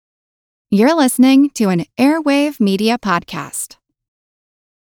You're listening to an Airwave Media Podcast.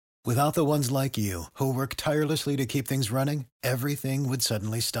 Without the ones like you, who work tirelessly to keep things running, everything would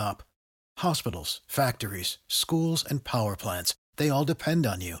suddenly stop. Hospitals, factories, schools, and power plants, they all depend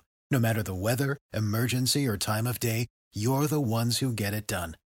on you. No matter the weather, emergency, or time of day, you're the ones who get it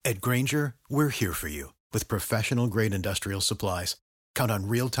done. At Grainger, we're here for you with professional-grade industrial supplies. Count on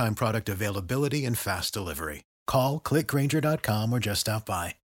real-time product availability and fast delivery. Call, click Grainger.com, or just stop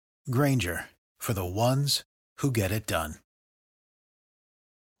by. Grainger, for the ones who get it done.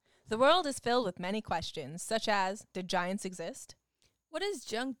 The world is filled with many questions, such as, did giants exist? What is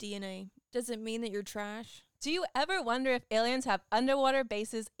junk DNA? Does it mean that you're trash? Do you ever wonder if aliens have underwater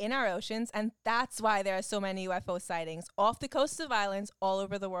bases in our oceans, and that's why there are so many UFO sightings off the coasts of islands all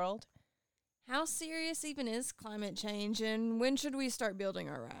over the world? How serious even is climate change, and when should we start building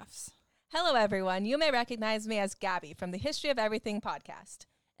our rafts? Hello, everyone. You may recognize me as Gabby from the History of Everything podcast.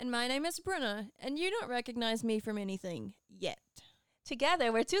 And my name is Bruna, and you don't recognize me from anything yet.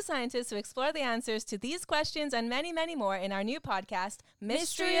 Together, we're two scientists who explore the answers to these questions and many, many more in our new podcast,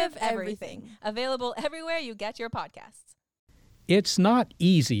 Mystery of Everything, available everywhere you get your podcasts. It's not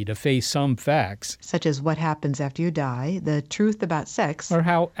easy to face some facts, such as what happens after you die, the truth about sex, or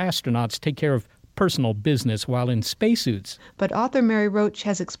how astronauts take care of personal business while in spacesuits. But author Mary Roach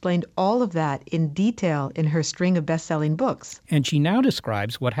has explained all of that in detail in her string of best-selling books. And she now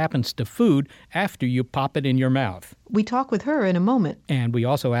describes what happens to food after you pop it in your mouth. We talk with her in a moment. And we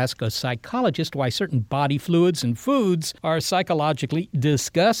also ask a psychologist why certain body fluids and foods are psychologically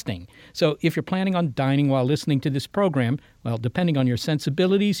disgusting. So if you're planning on dining while listening to this program, well, depending on your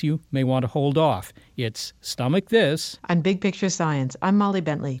sensibilities, you may want to hold off. It's Stomach This. On Big Picture Science, I'm Molly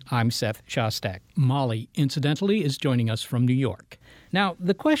Bentley. I'm Seth Shostak. Molly, incidentally, is joining us from New York. Now,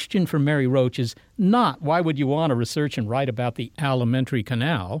 the question for Mary Roach is not why would you want to research and write about the alimentary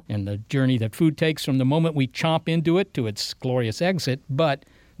canal and the journey that food takes from the moment we chomp into it to its glorious exit, but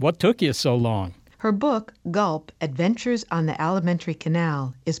what took you so long? Her book, Gulp, Adventures on the Alimentary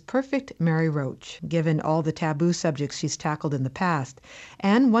Canal, is perfect Mary Roach, given all the taboo subjects she's tackled in the past.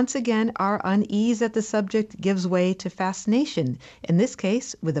 And once again, our unease at the subject gives way to fascination, in this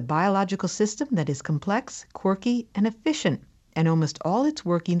case with a biological system that is complex, quirky, and efficient, and almost all its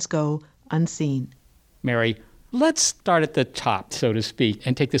workings go unseen. Mary, let's start at the top, so to speak,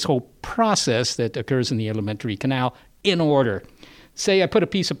 and take this whole process that occurs in the alimentary canal in order. Say I put a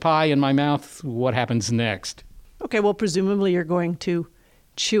piece of pie in my mouth, what happens next? Okay, well, presumably you're going to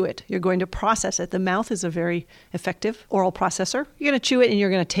chew it. You're going to process it. The mouth is a very effective oral processor. You're going to chew it and you're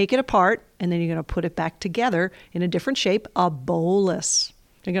going to take it apart, and then you're going to put it back together in a different shape, a bolus.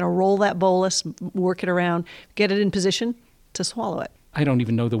 You're going to roll that bolus, work it around, get it in position to swallow it. I don't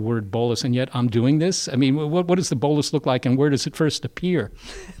even know the word bolus, and yet I'm doing this? I mean, what does the bolus look like, and where does it first appear?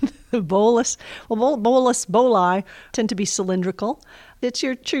 The bolus, well, boli tend to be cylindrical. It's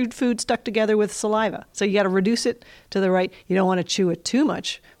your chewed food stuck together with saliva. So you got to reduce it to the right. You don't want to chew it too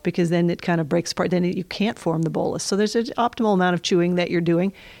much because then it kind of breaks apart. Then you can't form the bolus. So there's an optimal amount of chewing that you're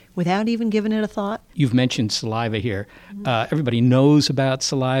doing without even giving it a thought. You've mentioned saliva here. Everybody knows about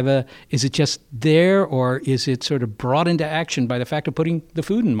saliva. Is it just there, or is it sort of brought into action by the fact of putting the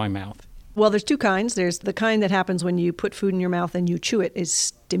food in my mouth? Well, there's two kinds. There's the kind that happens when you put food in your mouth and you chew it, is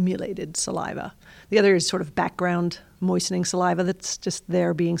stimulated saliva. The other is sort of background moistening saliva that's just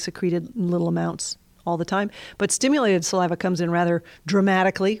there being secreted in little amounts all the time. But stimulated saliva comes in rather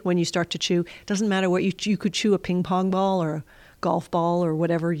dramatically when you start to chew. It doesn't matter what you could chew a ping pong ball or a golf ball or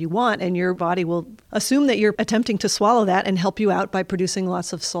whatever you want, and your body will assume that you're attempting to swallow that and help you out by producing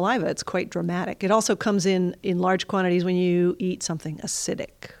lots of saliva. It's quite dramatic. It also comes in large quantities when you eat something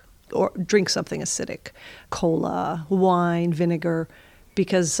acidic or drink something acidic, cola, wine, vinegar,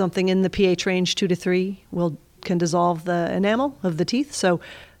 because something in the pH range 2 to 3 can dissolve the enamel of the teeth. So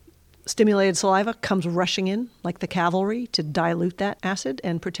stimulated saliva comes rushing in like the cavalry to dilute that acid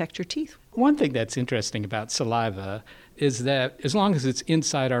and protect your teeth. One thing that's interesting about saliva is that as long as it's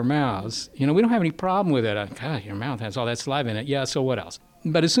inside our mouths, we don't have any problem with it. God, your mouth has all that saliva in it. Yeah, so what else?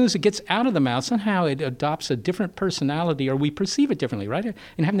 But as soon as it gets out of the mouth, somehow it adopts a different personality, or we perceive it differently, right?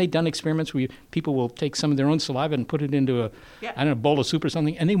 And haven't they done experiments where people will take some of their own saliva and put it into a bowl of soup or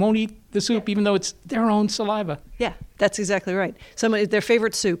something, and they won't eat the soup even though it's their own saliva? Yeah, that's exactly right. Their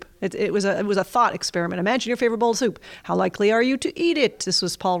favorite soup. It was a thought experiment. Imagine your favorite bowl of soup. How likely are you to eat it? This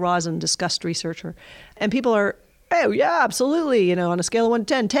was Paul Rozin, disgust researcher. And people are, oh, yeah, absolutely. On a scale of 1 to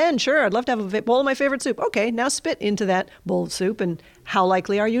 10, 10, sure, I'd love to have a bowl of my favorite soup. Okay, now spit into that bowl of soup, and how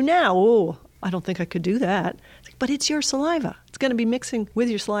likely are you now? Oh, I don't think I could do that. But it's your saliva. It's going to be mixing with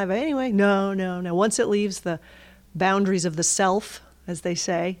your saliva anyway. No. Once it leaves the boundaries of the self, as they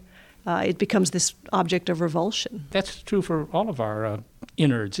say, it becomes this object of revulsion. That's true for all of our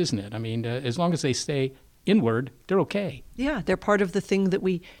innards, isn't it? I mean, as long as they stay inward, they're okay. Yeah, they're part of the thing that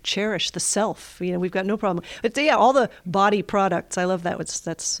we cherish, the self. We've got no problem. But yeah, all the body products, I love that.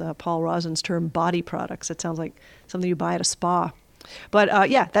 That's Paul Rozin's term, body products. It sounds like something you buy at a spa.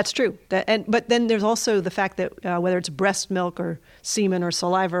 But yeah, that's true. But then there's also the fact that whether it's breast milk or semen or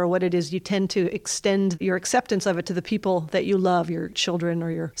saliva or what it is, you tend to extend your acceptance of it to the people that you love, your children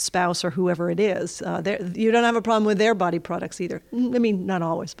or your spouse or whoever it is. You don't have a problem with their body products either. I mean, not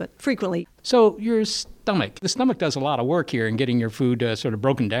always, but frequently. So your stomach. The stomach does a lot of work here in getting your food sort of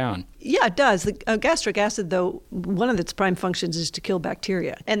broken down. Yeah, it does. The gastric acid, though, one of its prime functions is to kill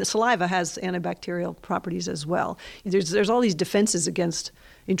bacteria. And the saliva has antibacterial properties as well. There's all these defenses against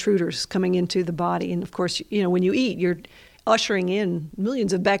intruders coming into the body. And, of course, when you eat, you're ushering in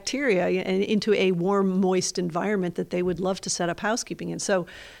millions of bacteria into a warm, moist environment that they would love to set up housekeeping in. So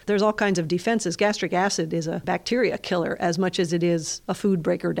there's all kinds of defenses. Gastric acid is a bacteria killer as much as it is a food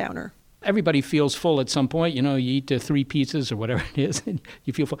breaker downer. Everybody feels full at some point. You eat 3 pizzas or whatever it is, and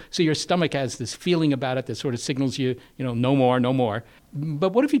you feel full. So your stomach has this feeling about it that sort of signals you, no more, no more.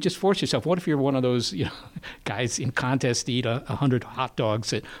 But what if you just force yourself? What if you're one of those, guys in contests to eat 100 hot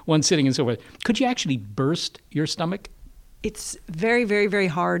dogs at one sitting and so forth? Could you actually burst your stomach? It's very, very, very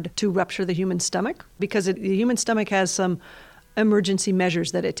hard to rupture the human stomach because the human stomach has some emergency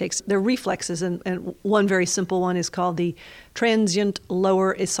measures that it takes. They're reflexes, and one very simple one is called the transient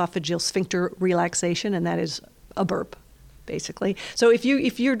lower esophageal sphincter relaxation, and that is a burp, basically. So if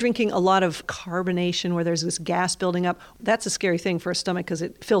you're drinking a lot of carbonation where there's this gas building up, that's a scary thing for a stomach because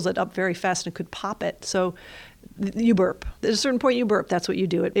it fills it up very fast and it could pop it. So you burp. At a certain point you burp. That's what you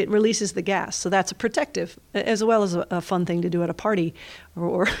do. It releases the gas. So that's a protective, as well as a fun thing to do at a party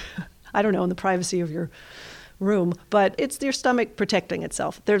or I don't know, in the privacy of your room, but it's your stomach protecting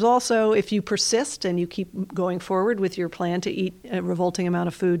itself. There's also, if you persist and you keep going forward with your plan to eat a revolting amount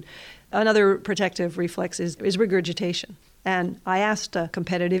of food, another protective reflex is regurgitation. And I asked a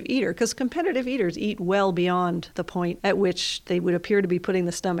competitive eater, because competitive eaters eat well beyond the point at which they would appear to be putting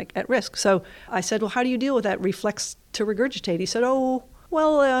the stomach at risk. So I said, well, how do you deal with that reflex to regurgitate? He said,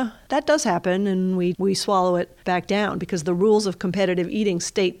 that does happen, and we swallow it back down because the rules of competitive eating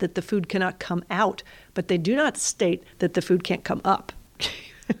state that the food cannot come out, but they do not state that the food can't come up.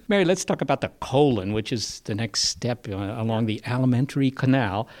 Mary, let's talk about the colon, which is the next step along the Alimentary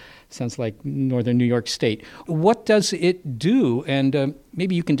Canal. Sounds like northern New York State. What does it do? And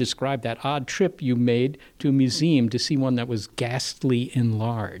maybe you can describe that odd trip you made to a museum to see one that was ghastly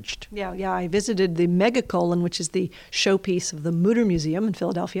enlarged. Yeah. I visited the megacolon, which is the showpiece of the Mutter Museum in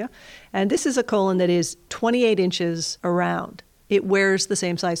Philadelphia. And this is a colon that is 28 inches around. It wears the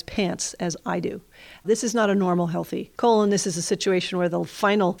same size pants as I do. This is not a normal, healthy colon. This is a situation where the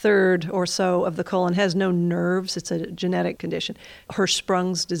final third or so of the colon has no nerves. It's a genetic condition.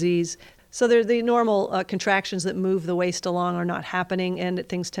 Hirschsprung's disease. So the normal contractions that move the waist along are not happening, and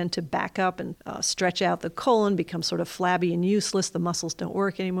things tend to back up and stretch out. The colon becomes sort of flabby and useless. The muscles don't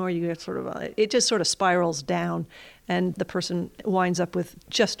work anymore. You get it just sort of spirals down, and the person winds up with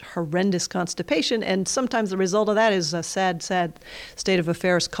just horrendous constipation. And sometimes the result of that is a sad, sad state of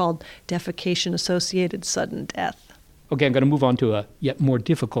affairs called defecation-associated sudden death. Okay, I'm going to move on to a yet more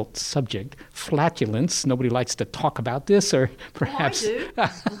difficult subject, flatulence. Nobody likes to talk about this, or perhaps...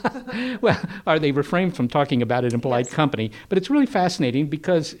 Well, or they refrain from talking about it in polite company. But it's really fascinating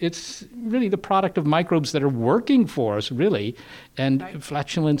because it's really the product of microbes that are working for us, really. And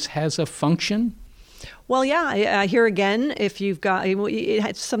flatulence has a function. Well, yeah, here again, if you've got it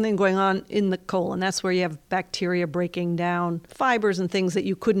has something going on in the colon, that's where you have bacteria breaking down fibers and things that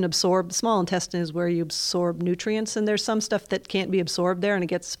you couldn't absorb. The small intestine is where you absorb nutrients, and there's some stuff that can't be absorbed there, and it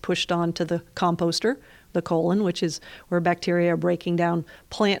gets pushed on to the composter, the colon, which is where bacteria are breaking down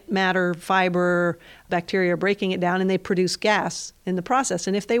plant matter, fiber. Bacteria are breaking it down, and they produce gas in the process.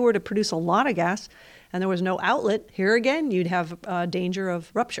 And if they were to produce a lot of gas and there was no outlet, here again, you'd have danger of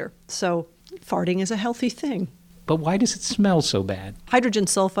rupture. So farting is a healthy thing. But why does it smell so bad? Hydrogen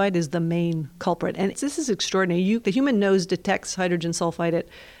sulfide is the main culprit. And this is extraordinary. The human nose detects hydrogen sulfide at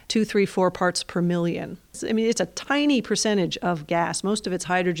 2, 3, 4 parts per million. I mean, it's a tiny percentage of gas. Most of it's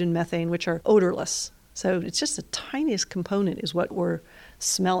hydrogen, methane, which are odorless. So it's just the tiniest component is what we're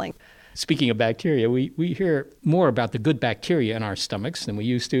smelling. Speaking of bacteria, we hear more about the good bacteria in our stomachs than we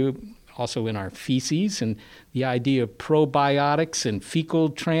used to. Also in our feces, and the idea of probiotics and fecal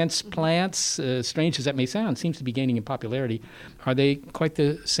transplants, strange as that may sound, seems to be gaining in popularity. Are they quite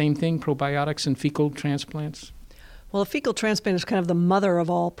the same thing, probiotics and fecal transplants? Well, a fecal transplant is kind of the mother of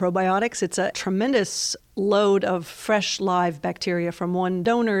all probiotics. It's a tremendous load of fresh live bacteria from one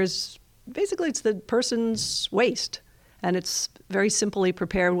donor's. Basically, it's the person's waste. And it's very simply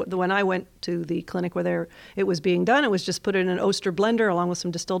prepared. When I went to the clinic where it was being done, it was just put in an Oster blender along with some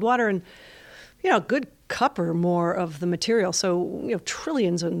distilled water and, a good cup or more of the material. So,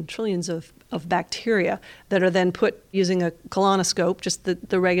 trillions and trillions of bacteria that are then put using a colonoscope, just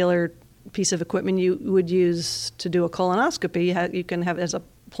the regular piece of equipment you would use to do a colonoscopy. You can have it as a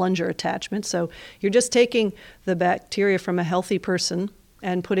plunger attachment. So you're just taking the bacteria from a healthy person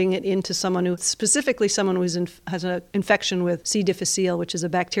and putting it into someone who has an infection with C. difficile, which is a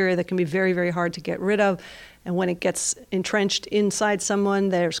bacteria that can be very, very hard to get rid of. And when it gets entrenched inside someone,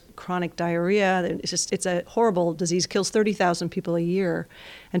 there's chronic diarrhea. It's a horrible disease, kills 30,000 people a year.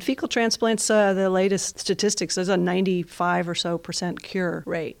 And fecal transplants, the latest statistics, there's a 95% or so cure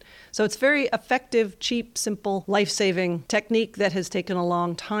rate. So it's very effective, cheap, simple, life-saving technique that has taken a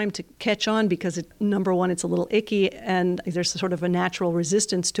long time to catch on because, number one, it's a little icky and there's sort of a natural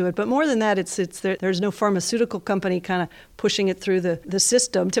resistance to it. But more than that, there's no pharmaceutical company kind of pushing it through the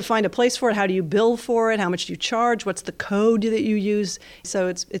system to find a place for it. How do you bill for it? How much do you charge? What's the code that you use? So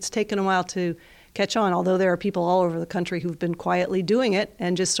it's taken a while to catch on, although there are people all over the country who've been quietly doing it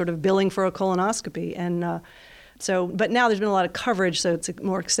and just sort of billing for a colonoscopy. And but now there's been a lot of coverage, so it's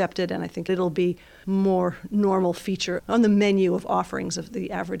more accepted, and I think it'll be more normal feature on the menu of offerings of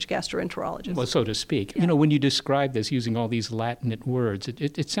the average gastroenterologist. Well, so to speak. Yeah. When you describe this using all these Latinate words,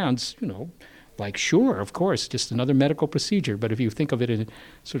 it sounds, like, sure, of course, just another medical procedure. But if you think of it in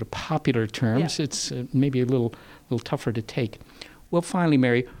sort of popular terms, it's maybe a little tougher to take. Well, finally,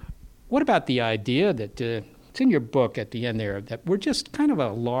 Mary, what about the idea that it's in your book at the end there that we're just kind of a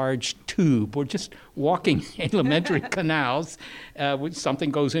large tube. We're just walking alimentary canals. Something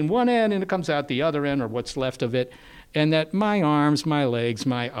goes in one end and it comes out the other end, or what's left of it. And that my arms, my legs,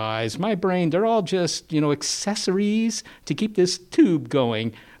 my eyes, my brain, they're all just, accessories to keep this tube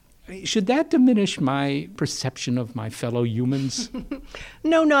going. Should that diminish my perception of my fellow humans?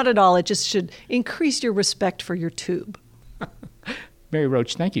 No, not at all. It just should increase your respect for your tube. Mary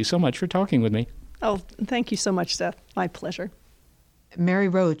Roach, thank you so much for talking with me. Oh, thank you so much, Seth. My pleasure. Mary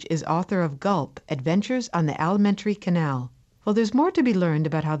Roach is author of Gulp, Adventures on the Alimentary Canal. Well, there's more to be learned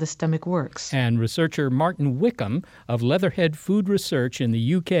about how the stomach works. And researcher Martin Wickham of Leatherhead Food Research in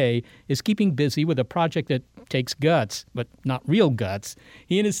the UK is keeping busy with a project that takes guts, but not real guts.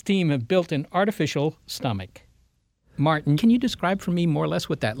 He and his team have built an artificial stomach. Martin, can you describe for me more or less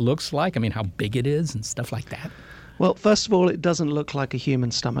what that looks like? I mean, how big it is and stuff like that? Well, first of all, it doesn't look like a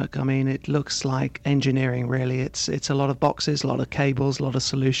human stomach. I mean, it looks like engineering, really. It's a lot of boxes, a lot of cables, a lot of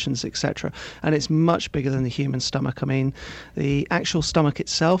solutions, etc. And it's much bigger than the human stomach. I mean, the actual stomach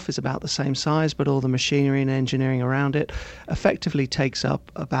itself is about the same size, but all the machinery and engineering around it effectively takes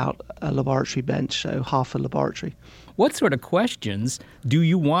up about a laboratory bench, so half a laboratory. What sort of questions do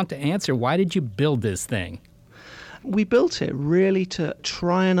you want to answer? Why did you build this thing? We built it really to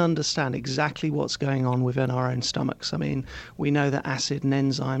try and understand exactly what's going on within our own stomachs. I mean, we know that acid and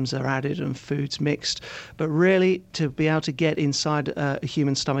enzymes are added and food's mixed, but really to be able to get inside a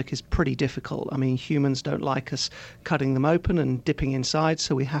human stomach is pretty difficult. I mean, humans don't like us cutting them open and dipping inside,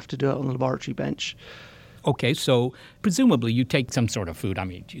 so we have to do it on the laboratory bench. Okay, so presumably you take some sort of food. I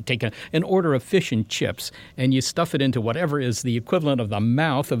mean, you take an order of fish and chips and you stuff it into whatever is the equivalent of the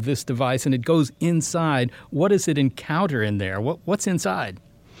mouth of this device and it goes inside. What does it encounter in there? What's inside?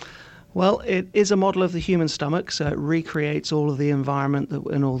 Well, it is a model of the human stomach, so it recreates all of the environment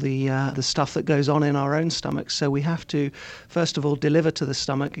and all the stuff that goes on in our own stomach. So we have to, first of all, deliver to the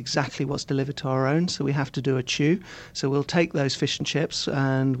stomach exactly what's delivered to our own. So we have to do a chew. So we'll take those fish and chips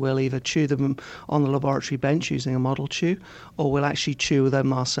and we'll either chew them on the laboratory bench using a model chew, or we'll actually chew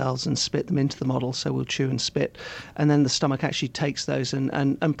them ourselves and spit them into the model. So we'll chew and spit. And then the stomach actually takes those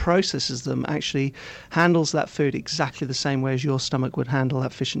and processes them, actually handles that food exactly the same way as your stomach would handle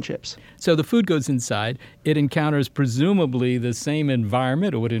that fish and chips. So the food goes inside. It encounters presumably the same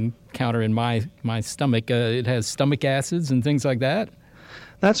environment it would encounter in my stomach. It has stomach acids and things like that.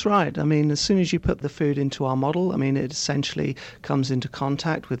 That's right. I mean, as soon as you put the food into our model, I mean, it essentially comes into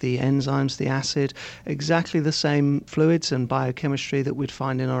contact with the enzymes, the acid, exactly the same fluids and biochemistry that we'd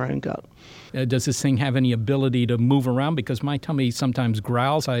find in our own gut. Does this thing have any ability to move around? Because my tummy sometimes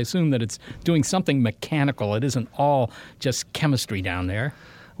growls. I assume that it's doing something mechanical. It isn't all just chemistry down there.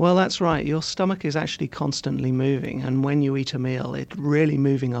 Well, that's right. Your stomach is actually constantly moving, and when you eat a meal, it's really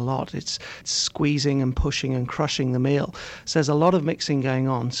moving a lot. It's squeezing and pushing and crushing the meal. So there's a lot of mixing going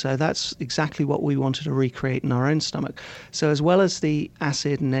on. So that's exactly what we wanted to recreate in our own stomach. So as well as the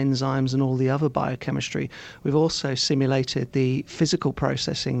acid and enzymes and all the other biochemistry, we've also simulated the physical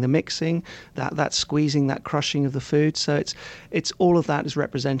processing, the mixing, that squeezing, that crushing of the food. So it's all of that is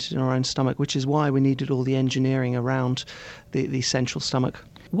represented in our own stomach, which is why we needed all the engineering around the central stomach.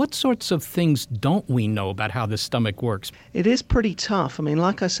 What sorts of things don't we know about how the stomach works? It is pretty tough. I mean,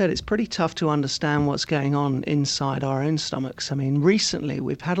 like I said, it's pretty tough to understand what's going on inside our own stomachs. I mean, recently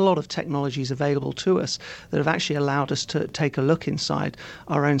we've had a lot of technologies available to us that have actually allowed us to take a look inside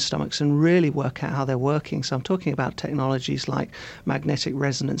our own stomachs and really work out how they're working. So I'm talking about technologies like magnetic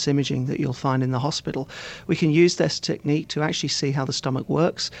resonance imaging that you'll find in the hospital. We can use this technique to actually see how the stomach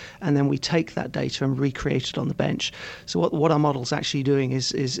works, and then we take that data and recreate it on the bench. So what our model's actually doing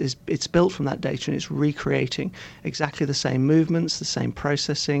is it's built from that data, and it's recreating exactly the same movements, the same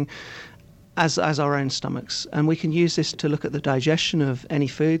processing as our own stomachs. And we can use this to look at the digestion of any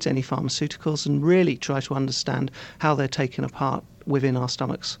foods, any pharmaceuticals, and really try to understand how they're taken apart within our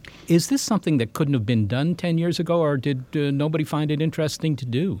stomachs. Is this something that couldn't have been done 10 years ago, or did nobody find it interesting to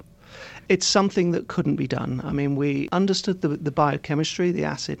do? It's something that couldn't be done. I mean, we understood the biochemistry, the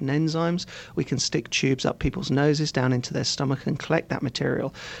acid and enzymes. We can stick tubes up people's noses down into their stomach and collect that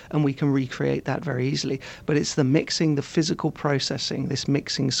material, and we can recreate that very easily. But it's the mixing, the physical processing, this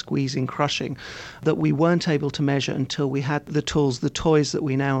mixing, squeezing, crushing, that we weren't able to measure until we had the tools, the toys that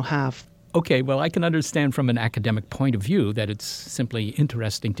we now have. Okay, well, I can understand from an academic point of view that it's simply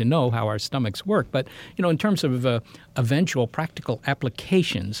interesting to know how our stomachs work. But, in terms of eventual practical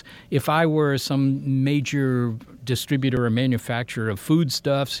applications, if I were some major distributor or manufacturer of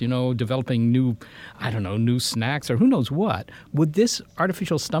foodstuffs, developing new snacks or who knows what, would this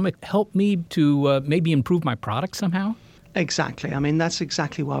artificial stomach help me to maybe improve my product somehow? Exactly. I mean, that's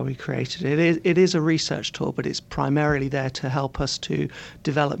exactly why we created it. It is a research tool, but it's primarily there to help us to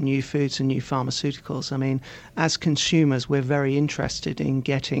develop new foods and new pharmaceuticals. I mean, as consumers, we're very interested in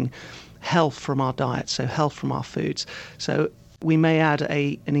getting health from our diet, so health from our foods. So we may add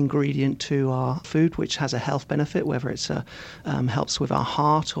an ingredient to our food which has a health benefit, whether it's helps with our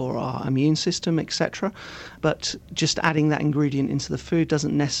heart or our immune system, etc. But just adding that ingredient into the food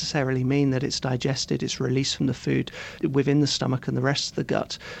doesn't necessarily mean that it's digested, it's released from the food within the stomach and the rest of the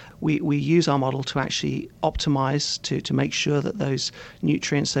gut. We use our model to actually optimize to make sure that those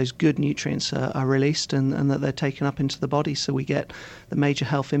nutrients, those good nutrients, are released and that they're taken up into the body, so we get the major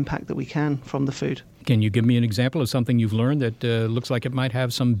health impact that we can from the food. Can you give me an example of something you've learned that looks like it might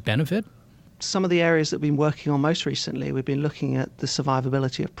have some benefit? Some of the areas that we've been working on most recently, we've been looking at the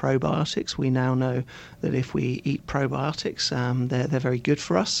survivability of probiotics. We now know that if we eat probiotics, they're very good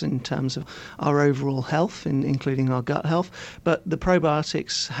for us in terms of our overall health, including our gut health. But the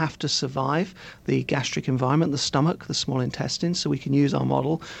probiotics have to survive the gastric environment, the stomach, the small intestine, so we can use our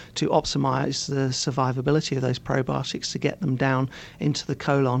model to optimize the survivability of those probiotics to get them down into the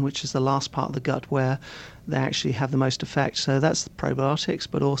colon, which is the last part of the gut where they actually have the most effect. So that's the probiotics,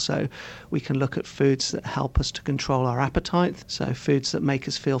 but also we can look at foods that help us to control our appetite. So foods that make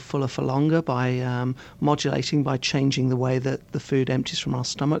us feel fuller for longer by modulating, by changing the way that the food empties from our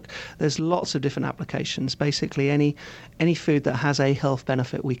stomach. There's lots of different applications. Basically, any food that has a health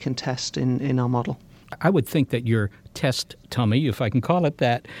benefit we can test in our model. I would think that your test tummy, if I can call it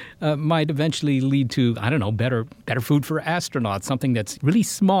that, might eventually lead to, better food for astronauts, something that's really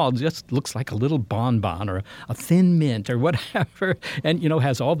small, just looks like a little bonbon or a thin mint or whatever, and,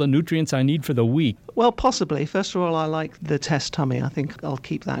 has all the nutrients I need for the week. Well, possibly. First of all, I like the test tummy. I think I'll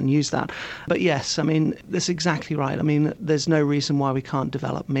keep that and use that. But yes, I mean, that's exactly right. I mean, there's no reason why we can't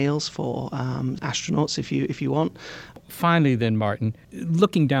develop meals for astronauts if you want. Finally then, Martin,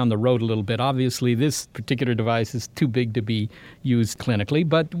 looking down the road a little bit, obviously this particular device is too big to be used clinically,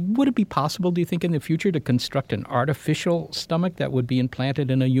 but would it be possible, do you think, in the future to construct an artificial stomach that would be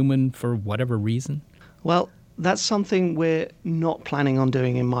implanted in a human for whatever reason? Well, that's something we're not planning on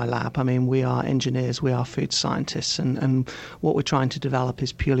doing in my lab. I mean, we are engineers, we are food scientists, and what we're trying to develop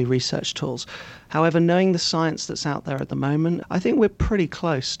is purely research tools. However, knowing the science that's out there at the moment, I think we're pretty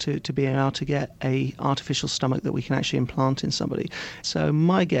close to being able to get an artificial stomach that we can actually implant in somebody. So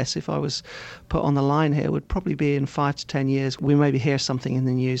my guess, if I was put on the line here, would probably be in 5 to 10 years, we maybe hear something in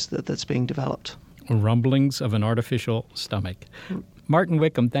the news that's being developed. Rumblings of an artificial stomach. Martin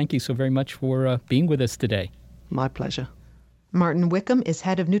Wickham, thank you so very much for being with us today. My pleasure. Martin Wickham is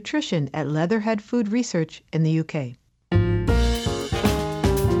head of nutrition at Leatherhead Food Research in the UK.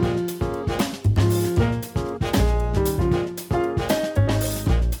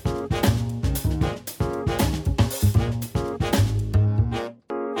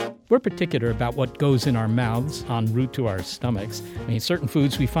 We're particular about what goes in our mouths en route to our stomachs. I mean, certain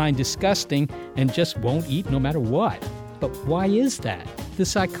foods we find disgusting and just won't eat no matter what. But why is that? The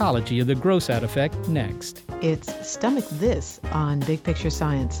psychology of the gross-out effect next. It's Stomach This on Big Picture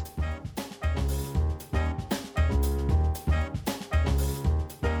Science.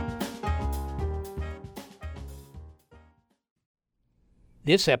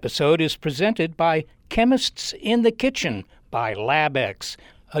 This episode is presented by Chemists in the Kitchen by LabX,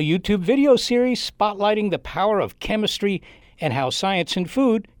 a YouTube video series spotlighting the power of chemistry and how science and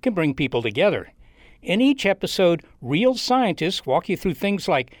food can bring people together. In each episode, real scientists walk you through things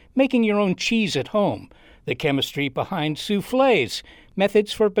like making your own cheese at home, the chemistry behind soufflés,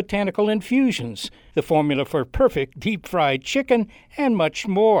 methods for botanical infusions, the formula for perfect deep-fried chicken, and much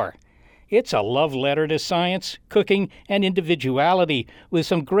more. It's a love letter to science, cooking, and individuality with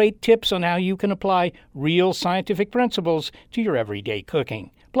some great tips on how you can apply real scientific principles to your everyday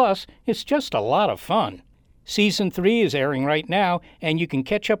cooking. Plus, it's just a lot of fun. Season 3 is airing right now, and you can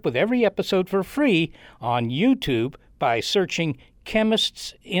catch up with every episode for free on YouTube by searching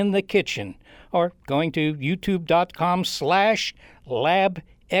Chemists in the Kitchen or going to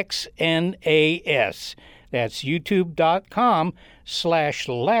youtube.com/labxnas. That's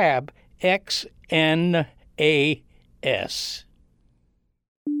youtube.com/labxnas.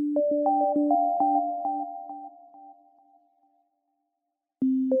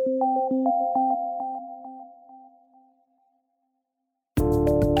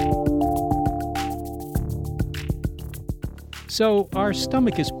 So our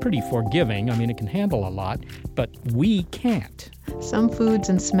stomach is pretty forgiving. I mean, it can handle a lot, but we can't. Some foods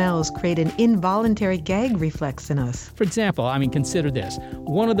and smells create an involuntary gag reflex in us. For example, consider this.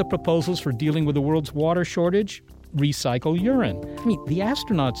 One of the proposals for dealing with the world's water shortage, recycle urine. The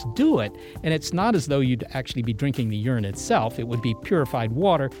astronauts do it, and it's not as though you'd actually be drinking the urine itself. It would be purified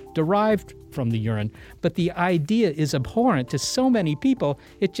water derived from the urine. But the idea is abhorrent to so many people,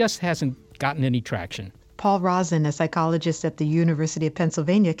 it just hasn't gotten any traction. Paul Rozin, a psychologist at the University of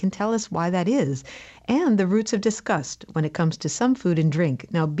Pennsylvania, can tell us why that is and the roots of disgust when it comes to some food and drink.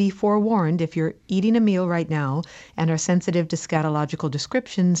 Now, be forewarned, if you're eating a meal right now and are sensitive to scatological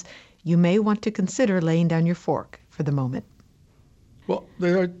descriptions, you may want to consider laying down your fork for the moment. Well,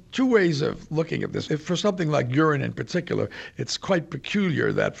 there are two ways of looking at this. If for something like urine in particular, it's quite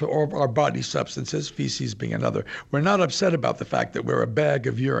peculiar that for all our body substances, feces being another, we're not upset about the fact that we're a bag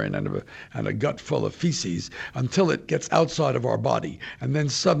of urine and a gut full of feces until it gets outside of our body, and then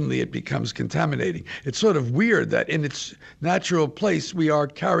suddenly it becomes contaminating. It's sort of weird that in its natural place we are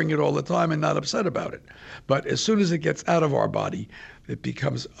carrying it all the time and not upset about it. But as soon as it gets out of our body, it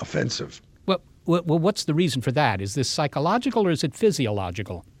becomes offensive. Well, what's the reason for that? Is this psychological or is it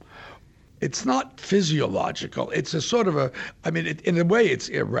physiological? It's not physiological. It's a sort of in a way it's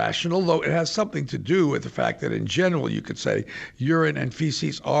irrational, though it has something to do with the fact that in general you could say urine and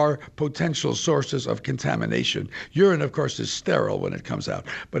feces are potential sources of contamination. Urine, of course, is sterile when it comes out,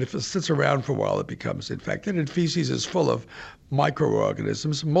 but if it sits around for a while, it becomes infected, and feces is full of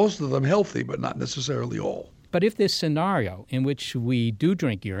microorganisms, most of them healthy, but not necessarily all. But if this scenario in which we do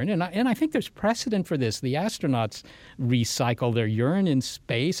drink urine, and I think there's precedent for this, the astronauts recycle their urine in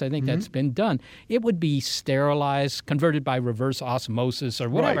space. I think that's been done. It would be sterilized, converted by reverse osmosis or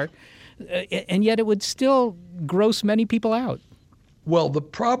whatever, and yet it would still gross many people out. Well, the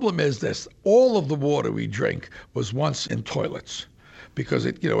problem is this. All of the water we drink was once in toilets because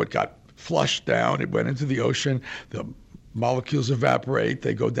it got flushed down. It went into the ocean. The molecules evaporate,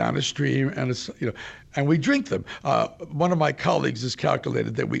 they go down a stream, and and we drink them. One of my colleagues has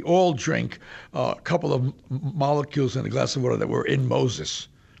calculated that we all drink a couple of molecules in a glass of water that were in Moses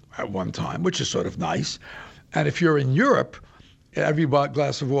at one time, which is sort of nice. And if you're in Europe, every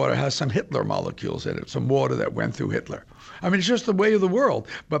glass of water has some Hitler molecules in it, some water that went through Hitler. It's just the way of the world.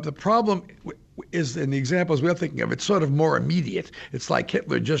 But the problem is, in the examples we're thinking of, it's sort of more immediate. It's like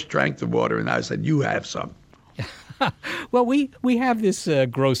Hitler just drank the water and I said, you have some. Well, we have this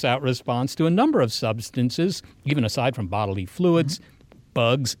gross out response to a number of substances, even aside from bodily fluids,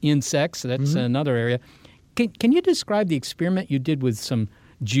 bugs, insects. That's another area. Can you describe the experiment you did with some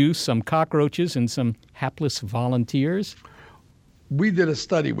juice, some cockroaches, and some hapless volunteers? We did a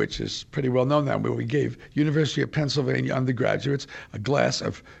study, which is pretty well known now, where we gave University of Pennsylvania undergraduates a glass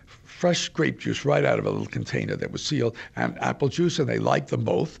of fresh grape juice right out of a little container that was sealed, and apple juice, and they liked them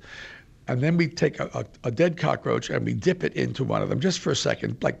both. And then we take a dead cockroach and we dip it into one of them just for a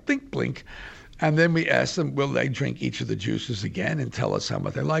second, like blink, blink. And then we ask them, will they drink each of the juices again and tell us how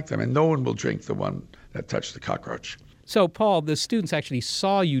much they like them? And no one will drink the one that touched the cockroach. So, Paul, the students actually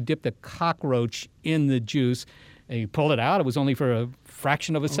saw you dip the cockroach in the juice. You pull it out, it was only for a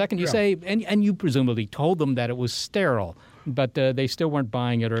fraction of a second. You say, and you presumably told them that it was sterile, but they still weren't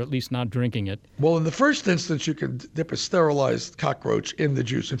buying it, or at least not drinking it. Well, in the first instance, you can dip a sterilized cockroach in the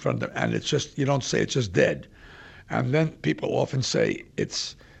juice in front of them, and it's just, you don't say it's just dead. And then people often say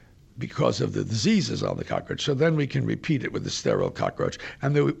it's because of the diseases on the cockroach. So then we can repeat it with the sterile cockroach.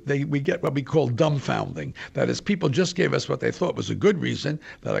 And we get what we call dumbfounding. That is, people just gave us what they thought was a good reason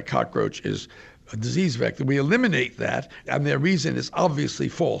that a cockroach is a disease vector. We eliminate that, and their reason is obviously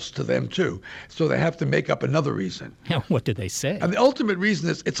false to them too. So they have to make up another reason. What did they say? And the ultimate reason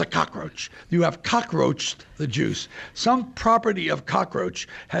is it's a cockroach. You have cockroached the juice. Some property of cockroach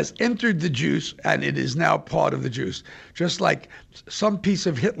has entered the juice, and it is now part of the juice. Just like some piece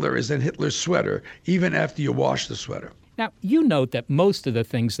of Hitler is in Hitler's sweater, even after you wash the sweater. Now, you note that most of the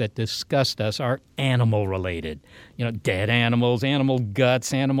things that disgust us are animal-related. Dead animals, animal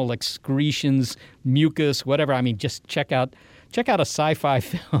guts, animal excretions, mucus, whatever. I mean, just check out a sci-fi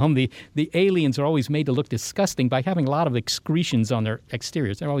film. The aliens are always made to look disgusting by having a lot of excretions on their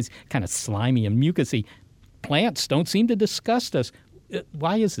exteriors. They're always kind of slimy and mucusy. Plants don't seem to disgust us.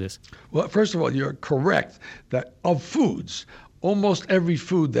 Why is this? Well, first of all, you're correct that of foods, almost every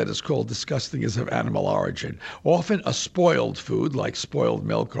food that is called disgusting is of animal origin. Often a spoiled food, like spoiled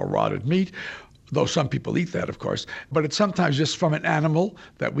milk or rotted meat, though some people eat that, of course. But it's sometimes just from an animal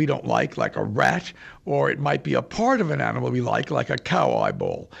that we don't like a rat, or it might be a part of an animal we like a cow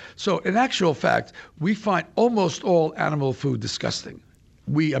eyeball. So in actual fact, we find almost all animal food disgusting.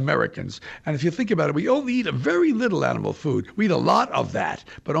 We Americans. And if you think about it, we only eat a very little animal food. We eat a lot of that,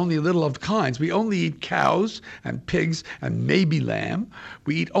 but only a little of kinds. We only eat cows and pigs and maybe lamb.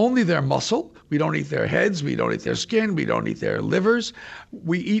 We eat only their muscle. We don't eat their heads. We don't eat their skin. We don't eat their livers.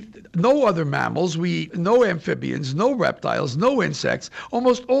 We eat no other mammals. We eat no amphibians, no reptiles, no insects.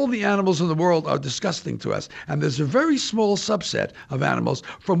 Almost all the animals in the world are disgusting to us. And there's a very small subset of animals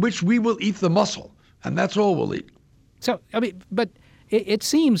from which we will eat the muscle. And that's all we'll eat. So, but it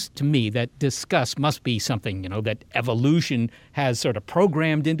seems to me that disgust must be something, that evolution has sort of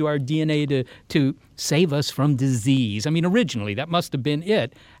programmed into our DNA to save us from disease. Originally, that must have been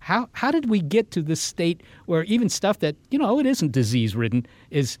it. How did we get to this state where even stuff that, it isn't disease-ridden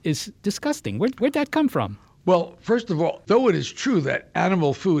is disgusting? Where'd that come from? Well, first of all, though it is true that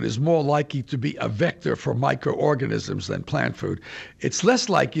animal food is more likely to be a vector for microorganisms than plant food, it's less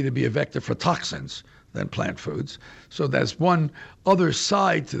likely to be a vector for toxins than plant foods. So there's one other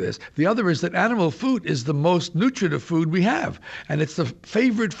side to this. The other is that animal food is the most nutritive food we have, and it's the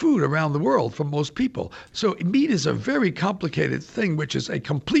favorite food around the world for most people. So meat is a very complicated thing, which is a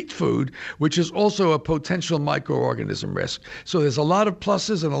complete food, which is also a potential microorganism risk. So there's a lot of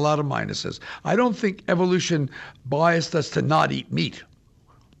pluses and a lot of minuses. I don't think evolution biased us to not eat meat,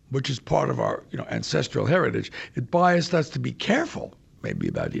 which is part of our ancestral heritage. It biased us to be careful, maybe,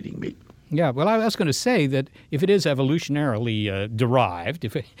 about eating meat. Yeah, well, I was going to say that if it is evolutionarily derived,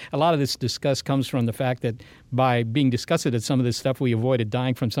 a lot of this disgust comes from the fact that by being disgusted at some of this stuff, we avoided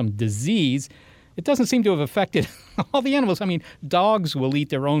dying from some disease. It doesn't seem to have affected all the animals. Dogs will eat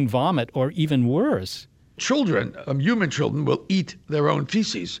their own vomit, or even worse. Children, human children, will eat their own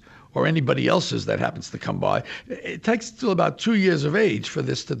feces, or anybody else's that happens to come by. It takes till about 2 years of age for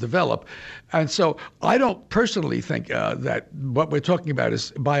this to develop. And so I don't personally think that what we're talking about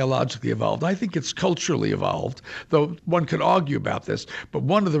is biologically evolved. I think it's culturally evolved, though one could argue about this. But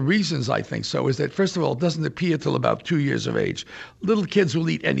one of the reasons I think so is that, first of all, it doesn't appear till about 2 years of age. Little kids will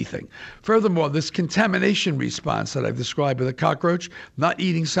eat anything. Furthermore, this contamination response that I've described with a cockroach, not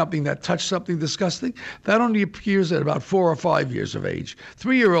eating something that touched something disgusting, that only appears at about 4 or 5 years of age.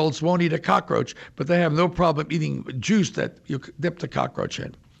 3-year-olds won't eat a cockroach, but they have no problem eating juice that you dipped a cockroach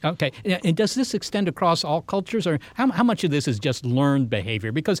in. Okay. And does this extend across all cultures, or how much of this is just learned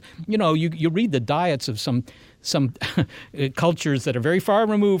behavior? Because, you read the diets of some cultures that are very far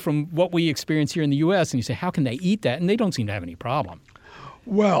removed from what we experience here in the U.S., and you say, how can they eat that? And they don't seem to have any problem.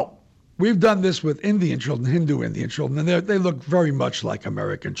 Well, we've done this with Indian children, Hindu Indian children, and they look very much like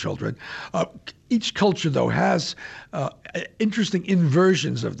American children. Each culture, though, has interesting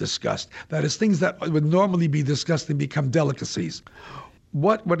inversions of disgust. That is, things that would normally be disgusting become delicacies.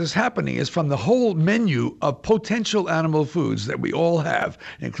 What is happening is, from the whole menu of potential animal foods that we all have,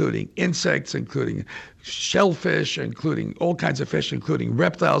 including insects, including shellfish, including all kinds of fish, including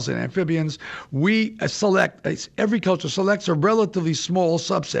reptiles and amphibians, we every culture selects a relatively small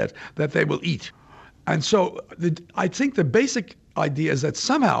subset that they will eat. And so I think the basic idea is that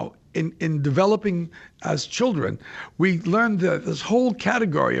somehow in developing as children, we learned that this whole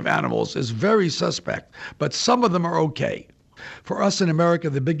category of animals is very suspect, but some of them are okay. For us in America,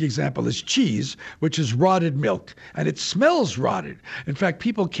 the big example is cheese, which is rotted milk, and it smells rotted. In fact,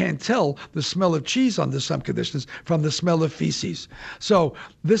 people can't tell the smell of cheese under some conditions from the smell of feces. So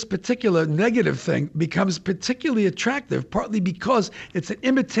this particular negative thing becomes particularly attractive, partly because it's an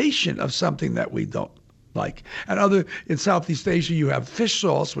imitation of something that we don't like. And in Southeast Asia, you have fish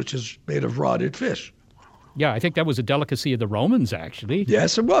sauce, which is made of rotted fish. Yeah, I think that was a delicacy of the Romans, actually.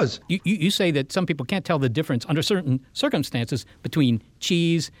 Yes, it was. You say that some people can't tell the difference under certain circumstances between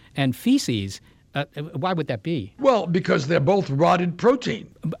cheese and feces. Why would that be? Well, because they're both rotted protein.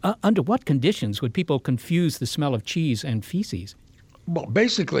 Under what conditions would people confuse the smell of cheese and feces? Well,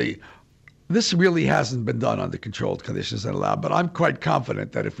 basically, this really hasn't been done under controlled conditions and allowed, but I'm quite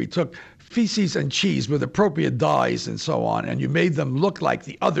confident that if we took feces and cheese with appropriate dyes and so on, and you made them look like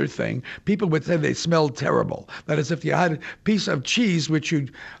the other thing, people would say they smelled terrible. That is, if you had a piece of cheese which you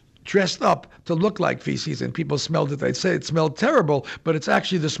dressed up to look like feces and people smelled it, they'd say it smelled terrible, but it's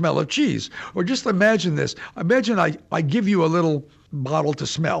actually the smell of cheese. Or just imagine this. Imagine I give you a little bottle to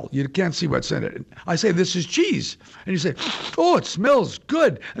smell. You can't see what's in it. I say, this is cheese. And you say, oh, it smells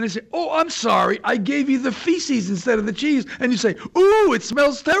good. And I say, oh, I'm sorry, I gave you the feces instead of the cheese. And you say, ooh, it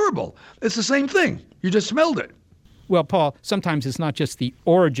smells terrible. It's the same thing. You just smelled it. Well, Paul, sometimes it's not just the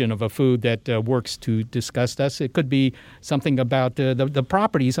origin of a food that works to disgust us. It could be something about the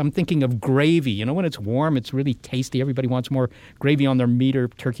properties. I'm thinking of gravy. You know, when it's warm, it's really tasty. Everybody wants more gravy on their meat or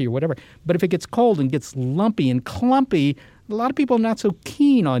turkey or whatever. But if it gets cold and gets lumpy and clumpy, a lot of people are not so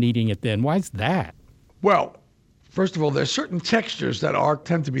keen on eating it then. Why is that? Well, first of all, there's certain textures that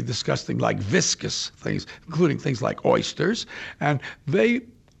tend to be disgusting, like viscous things, including things like oysters, and they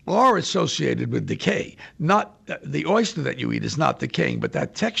are associated with decay. Not the oyster that you eat is not decaying, but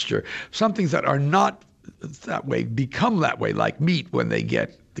that texture, some things that are not that way become that way, like meat when they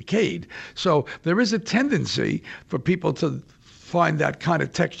get decayed. So there is a tendency for people to find that kind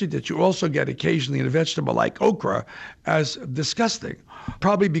of texture that you also get occasionally in a vegetable like okra as disgusting,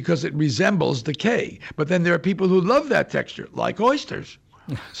 probably because it resembles decay. But then there are people who love that texture, like oysters.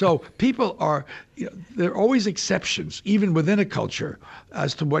 So people there are always exceptions, even within a culture,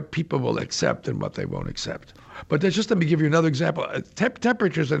 as to what people will accept and what they won't accept. But let me give you another example.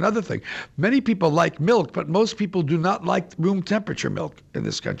 Temperature is another thing. Many people like milk, but most people do not like room temperature milk in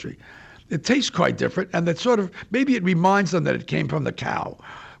this country. It tastes quite different, and that maybe it reminds them that it came from the cow.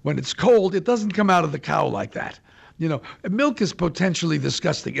 When it's cold, it doesn't come out of the cow like that. You know, milk is potentially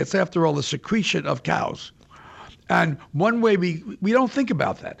disgusting. It's, after all, a secretion of cows. And one way we don't think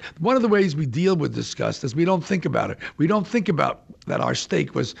about that. One of the ways we deal with disgust is we don't think about it. We don't think about that our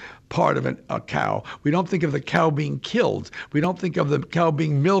steak was part of a cow. We don't think of the cow being killed. We don't think of the cow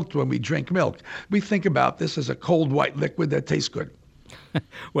being milked when we drink milk. We think about this as a cold white liquid that tastes good.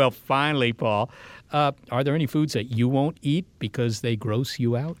 Well, finally, Paul, are there any foods that you won't eat because they gross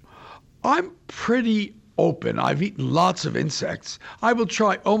you out? I'm pretty open. I've eaten lots of insects. I will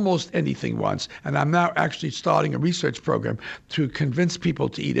try almost anything once, and I'm now actually starting a research program to convince people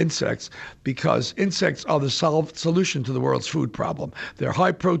to eat insects, because insects are the solution to the world's food problem. They're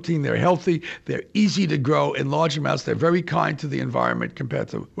high protein, they're healthy, they're easy to grow in large amounts, they're very kind to the environment compared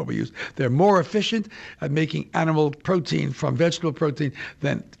to what we use. They're more efficient at making animal protein from vegetable protein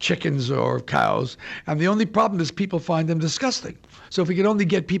than chickens or cows, and the only problem is people find them disgusting. So if we could only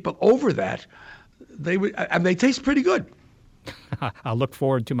get people over that, they taste pretty good. I'll look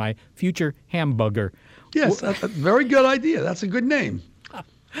forward to my future hamburger. Yes, that's a very good idea. That's a good name.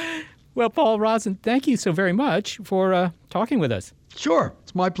 Well, Paul Rozin, thank you so very much for talking with us. Sure,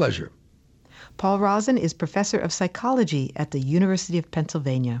 it's my pleasure. Paul Rozin is professor of psychology at the University of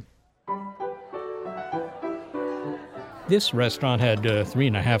Pennsylvania. This restaurant had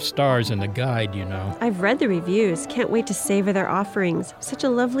 3.5 stars in the guide, you know. I've read the reviews. Can't wait to savor their offerings. Such a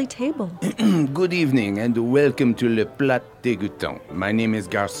lovely table. Good evening and welcome to Le Plat Dégoûtant. My name is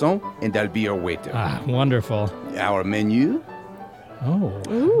Garçon and I'll be your waiter. Ah, wonderful. Our menu? Oh.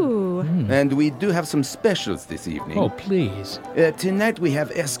 Ooh. And we do have some specials this evening. Oh, please. Tonight we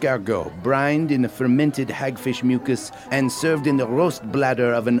have escargot, brined in a fermented hagfish mucus and served in the roast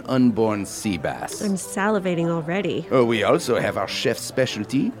bladder of an unborn sea bass. I'm salivating already. We also have our chef's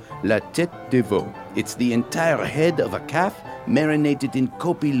specialty, la tête de veau. It's the entire head of a calf marinated in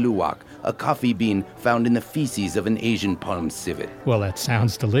kopi luwak, a coffee bean found in the feces of an Asian palm civet. Well, that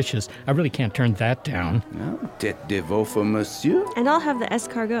sounds delicious. I really can't turn that down. No, tête de veau for monsieur? And I'll have the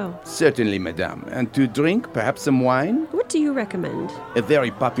escargot. Certainly, madame. And to drink, perhaps some wine? What do you recommend? A very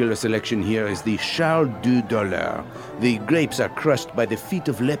popular selection here is the Charles du Dollar. The grapes are crushed by the feet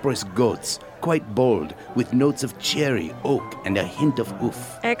of leprous goats, quite bold, with notes of cherry, oak, and a hint of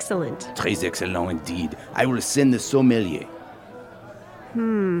oof. Excellent. Très excellent indeed. I will send the sommelier.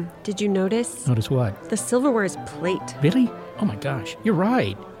 Did you notice? Notice what? The silverware is plate. Really? Oh my gosh, you're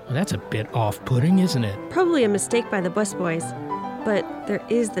right. Well, that's a bit off-putting, isn't it? Probably a mistake by the busboys. But there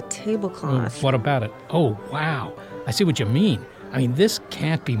is the tablecloth. What about it? Oh, wow. I see what you mean. I mean, this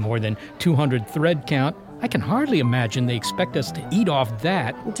can't be more than 200 thread count. I can hardly imagine they expect us to eat off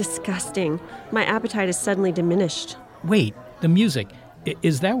that. Disgusting. My appetite is suddenly diminished. Wait, the music.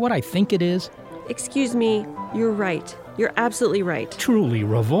 Is that what I think it is? Excuse me, you're right. You're absolutely right. Truly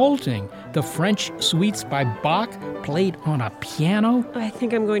revolting. The French suites by Bach played on a piano? I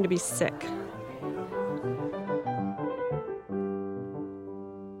think I'm going to be sick.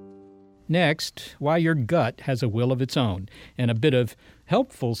 Next, why your gut has a will of its own and a bit of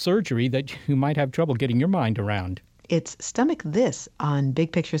helpful surgery that you might have trouble getting your mind around. It's Stomach This on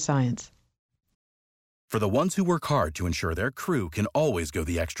Big Picture Science. For the ones who work hard to ensure their crew can always go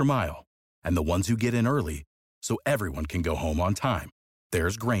the extra mile, and the ones who get in early so everyone can go home on time,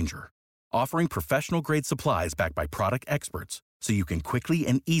 there's Grainger, offering professional-grade supplies backed by product experts so you can quickly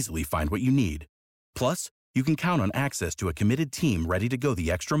and easily find what you need. Plus, you can count on access to a committed team ready to go the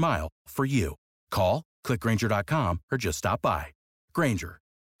extra mile for you. Call, click Grainger.com, or just stop by. Grainger,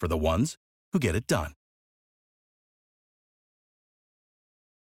 for the ones who get it done.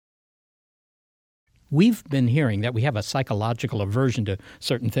 We've been hearing that we have a psychological aversion to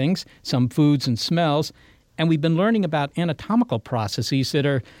certain things, some foods and smells, and we've been learning about anatomical processes that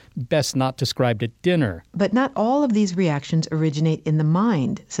are best not described at dinner. But not all of these reactions originate in the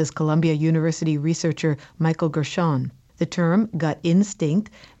mind, says Columbia University researcher Michael Gershon. The term gut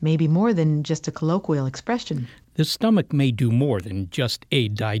instinct may be more than just a colloquial expression. The stomach may do more than just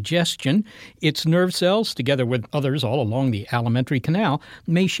aid digestion. Its nerve cells, together with others all along the alimentary canal,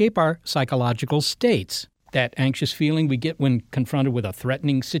 may shape our psychological states. That anxious feeling we get when confronted with a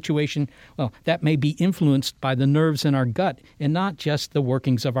threatening situation, well, that may be influenced by the nerves in our gut and not just the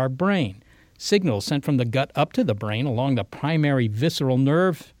workings of our brain. Signals sent from the gut up to the brain along the primary visceral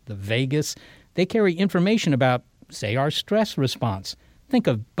nerve, the vagus, they carry information about, say, our stress response. Think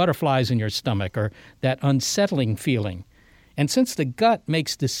of butterflies in your stomach or that unsettling feeling. And since the gut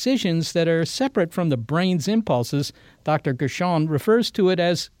makes decisions that are separate from the brain's impulses, Dr. Gershon refers to it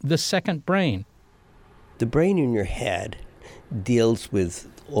as the second brain. The brain in your head deals with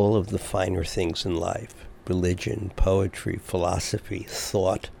all of the finer things in life: religion, poetry, philosophy,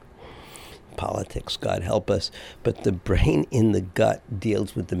 thought, politics, God help us. But the brain in the gut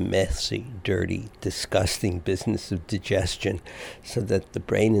deals with the messy, dirty, disgusting business of digestion, so that the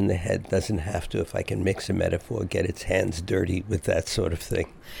brain in the head doesn't have to, if I can mix a metaphor, get its hands dirty with that sort of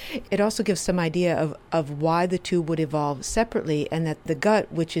thing. It also gives some idea of why the two would evolve separately, and that the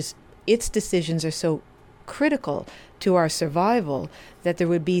gut, which is its decisions are so critical to our survival, that there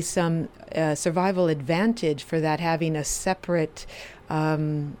would be some survival advantage for that having a separate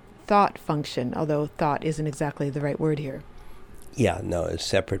thought function, although thought isn't exactly the right word here. Yeah, no, a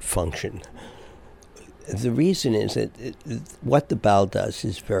separate function. The reason is that what the bowel does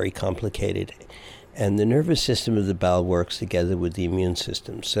is very complicated, and the nervous system of the bowel works together with the immune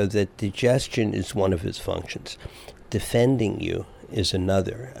system, so that digestion is one of its functions. Defending you is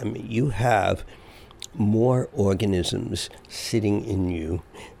another. I mean, you have more organisms sitting in you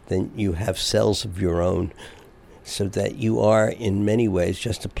than you have cells of your own, so that you are in many ways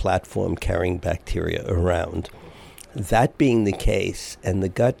just a platform carrying bacteria around. That being the case, and the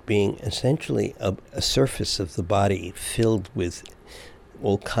gut being essentially a surface of the body filled with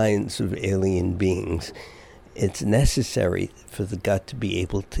all kinds of alien beings, it's necessary for the gut to be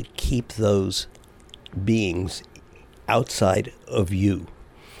able to keep those beings outside of you.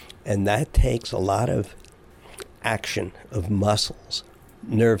 And that takes a lot of action of muscles,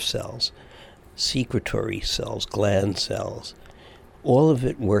 nerve cells, secretory cells, gland cells, all of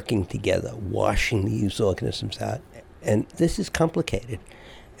it working together, washing these organisms out. And this is complicated.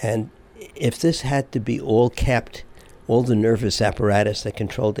 And if this had to be all kept, all the nervous apparatus that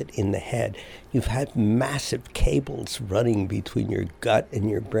controlled it in the head, you've had massive cables running between your gut and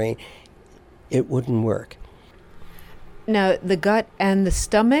your brain. It wouldn't work. Now, the gut and the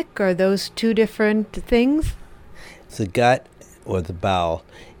stomach, are those two different things? The gut, or the bowel,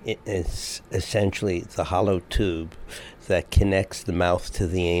 is essentially the hollow tube that connects the mouth to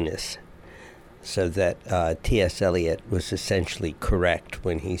the anus. So that T.S. Eliot was essentially correct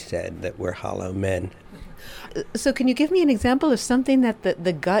when he said that we're hollow men. So can you give me an example of something that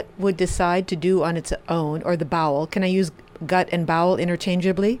the gut would decide to do on its own, or the bowel? Can I use gut and bowel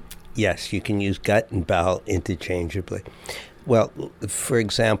interchangeably? Yes, you can use gut and bowel interchangeably. Well, for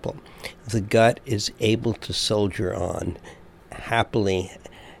example, the gut is able to soldier on happily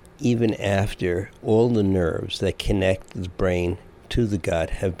even after all the nerves that connect the brain to the gut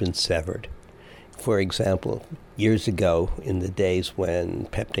have been severed. For example, years ago, in the days when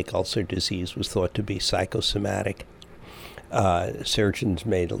peptic ulcer disease was thought to be psychosomatic, surgeons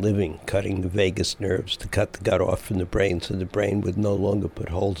made a living cutting the vagus nerves to cut the gut off from the brain so the brain would no longer put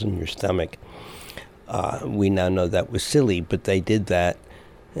holes in your stomach. We now know that was silly, but they did that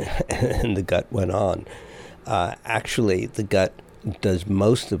and the gut went on. Actually, the gut does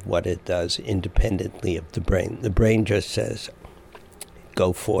most of what it does independently of the brain. The brain just says,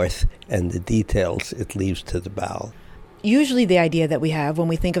 go forth, and the details it leaves to the bowel. Usually the idea that we have when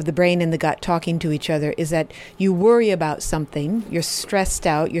we think of the brain and the gut talking to each other is that you worry about something, you're stressed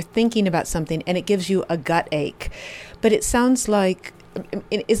out, you're thinking about something, and it gives you a gut ache. But it sounds like,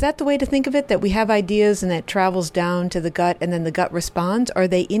 is that the way to think of it, that we have ideas and that travels down to the gut and then the gut responds? Or are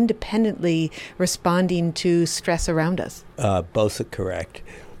they independently responding to stress around us? Both are correct.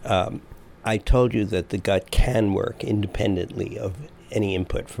 I told you that the gut can work independently of any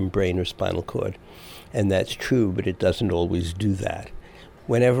input from brain or spinal cord. And that's true, but it doesn't always do that.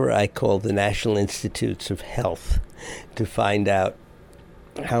 Whenever I call the National Institutes of Health to find out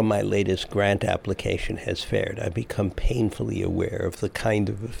how my latest grant application has fared, I become painfully aware of the kind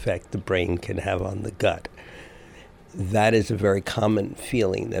of effect the brain can have on the gut. That is a very common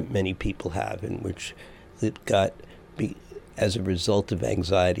feeling that many people have, in which the gut, as a result of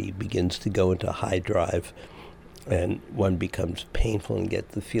anxiety, begins to go into high drive, and one becomes painful and get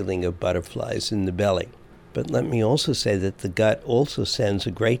the feeling of butterflies in the belly. But let me also say that the gut also sends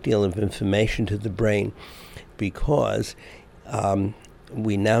a great deal of information to the brain, because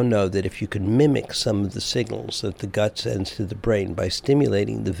we now know that if you can mimic some of the signals that the gut sends to the brain by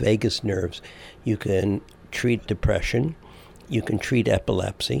stimulating the vagus nerves, you can treat depression, you can treat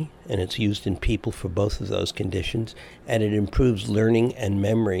epilepsy, and it's used in people for both of those conditions, and it improves learning and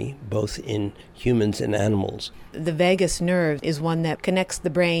memory both in humans and animals. The vagus nerve is one that connects the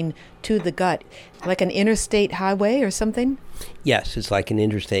brain to the gut, like an interstate highway or something? Yes, it's like an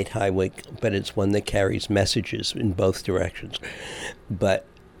interstate highway, but it's one that carries messages in both directions. But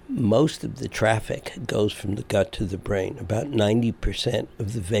most of the traffic goes from the gut to the brain. About 90%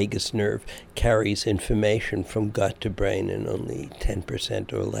 of the vagus nerve carries information from gut to brain, and only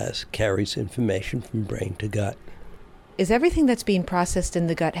 10% or less carries information from brain to gut. Is everything that's being processed in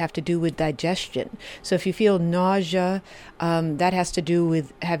the gut have to do with digestion? So if you feel nausea, that has to do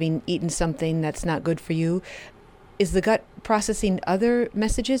with having eaten something that's not good for you. Is the gut processing other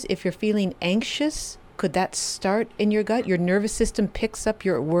messages? If you're feeling anxious, could that start in your gut? Your nervous system picks up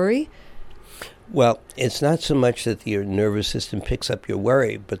your worry? Well, it's not so much that your nervous system picks up your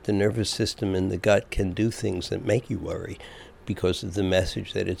worry, but the nervous system in the gut can do things that make you worry because of the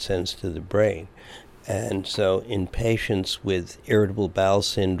message that it sends to the brain. And so in patients with irritable bowel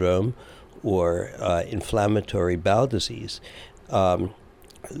syndrome or inflammatory bowel disease,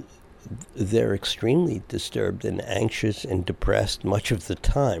 they're extremely disturbed and anxious and depressed much of the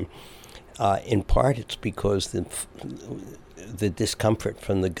time. In part, it's because the discomfort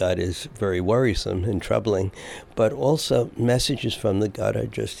from the gut is very worrisome and troubling, but also messages from the gut are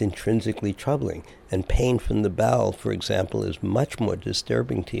just intrinsically troubling. And pain from the bowel, for example, is much more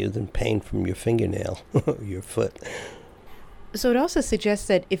disturbing to you than pain from your fingernail or your foot. So it also suggests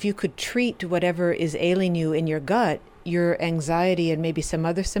that if you could treat whatever is ailing you in your gut, your anxiety and maybe some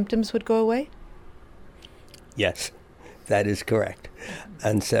other symptoms would go away? Yes. That is correct.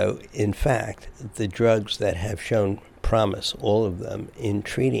 And so, in fact, the drugs that have shown promise, all of them, in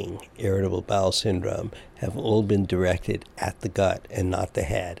treating irritable bowel syndrome have all been directed at the gut and not the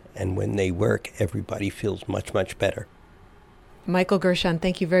head. And when they work, everybody feels much, much better. Michael Gershon,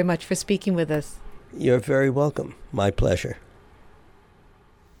 thank you very much for speaking with us. You're very welcome. My pleasure.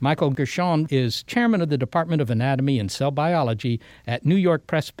 Michael Gershon is chairman of the Department of Anatomy and Cell Biology at New York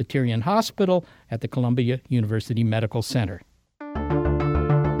Presbyterian Hospital at the Columbia University Medical Center.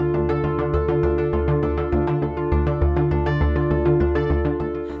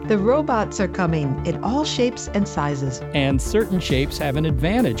 The robots are coming in all shapes and sizes. And certain shapes have an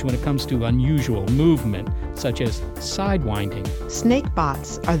advantage when it comes to unusual movement, such as sidewinding.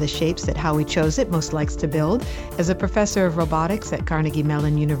 Snakebots are the shapes that Howie Choset most likes to build. As a professor of robotics at Carnegie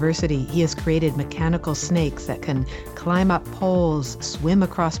Mellon University, he has created mechanical snakes that can climb up poles, swim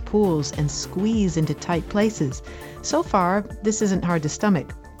across pools, and squeeze into tight places. So far, this isn't hard to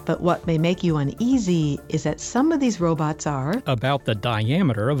stomach. But what may make you uneasy is that some of these robots are about the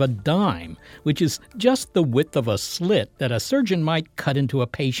diameter of a dime, which is just the width of a slit that a surgeon might cut into a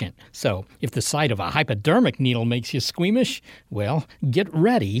patient. So if the sight of a hypodermic needle makes you squeamish, well, get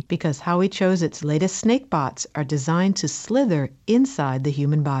ready. Because Howie Choset's latest snakebots are designed to slither inside the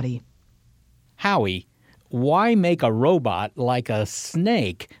human body. Howie, why make a robot like a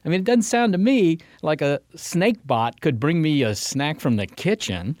snake? I mean, it doesn't sound to me like a snake bot could bring me a snack from the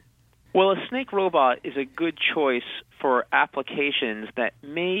kitchen. Well, a snake robot is a good choice for applications that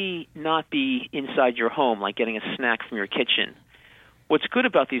may not be inside your home, like getting a snack from your kitchen. What's good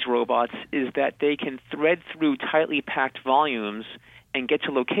about these robots is that they can thread through tightly packed volumes and get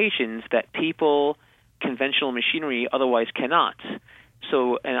to locations that people, conventional machinery, otherwise cannot.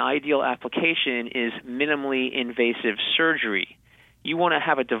 So an ideal application is minimally invasive surgery. You want to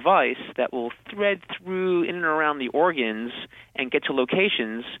have a device that will thread through in and around the organs and get to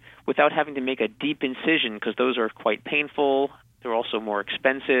locations without having to make a deep incision, because those are quite painful. They're also more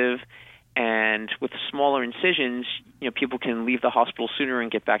expensive. And with smaller incisions, people can leave the hospital sooner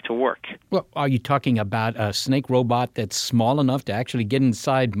and get back to work. Well, are you talking about a snake robot that's small enough to actually get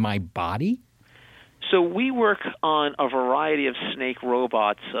inside my body? So we work on a variety of snake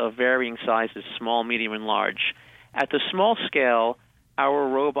robots of varying sizes, small, medium, and large. At the small scale, our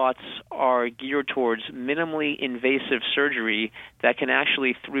robots are geared towards minimally invasive surgery that can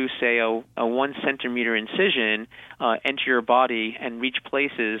actually, through, say, a 1 centimeter incision, enter your body and reach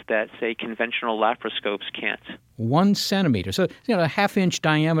places that, say, conventional laparoscopes can't. 1 centimeter. So, a half-inch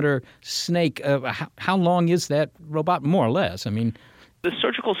diameter snake, how long is that robot, more or less? I mean, the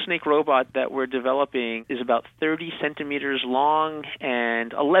surgical snake robot that we're developing is about 30 centimeters long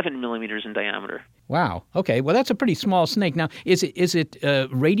and 11 millimeters in diameter. Wow. Okay. Well, that's a pretty small snake. Now, is it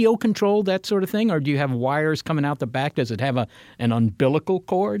radio controlled, that sort of thing, or do you have wires coming out the back? Does it have an umbilical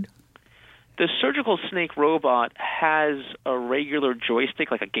cord? The surgical snake robot has a regular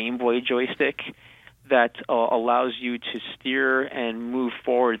joystick, like a Game Boy joystick, that allows you to steer and move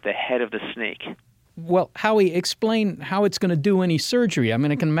forward the head of the snake. Well, Howie, explain how it's going to do any surgery. I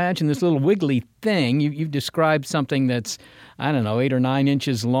mean, I can imagine this little wiggly thing. You've described something that's, 8 or 9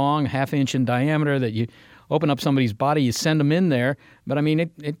 inches long, half inch in diameter, that you open up somebody's body, you send them in there. But, I mean,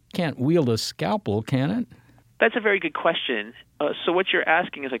 it can't wield a scalpel, can it? That's a very good question. So what you're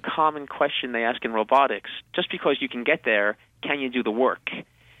asking is a common question they ask in robotics. Just because you can get there, can you do the work?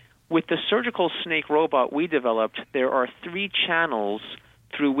 With the surgical snake robot we developed, there are 3 channels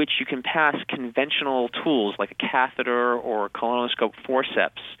through which you can pass conventional tools like a catheter or a colonoscope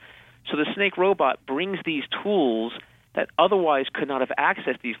forceps. So the snake robot brings these tools that otherwise could not have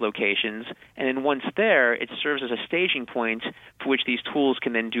accessed these locations, and then once there, it serves as a staging point for which these tools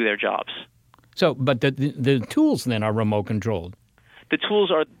can then do their jobs. So, but the tools then are remote controlled? The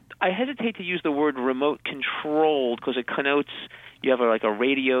tools are, I hesitate to use the word remote controlled because it connotes you have a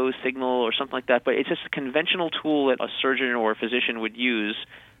radio signal or something like that, but it's just a conventional tool that a surgeon or a physician would use.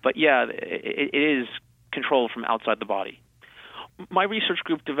 But yeah, it is controlled from outside the body. My research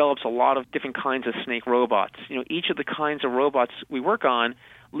group develops a lot of different kinds of snake robots. Each of the kinds of robots we work on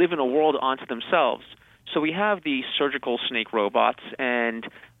live in a world unto themselves. So we have the surgical snake robots, and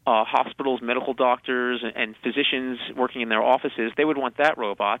hospitals, medical doctors, and physicians working in their offices, they would want that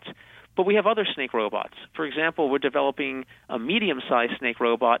robot. But we have other snake robots. For example, we're developing a medium-sized snake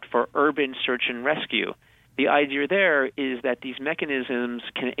robot for urban search and rescue. The idea there is that these mechanisms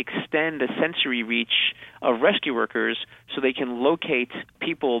can extend the sensory reach of rescue workers so they can locate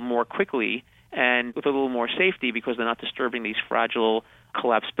people more quickly and with a little more safety because they're not disturbing these fragile,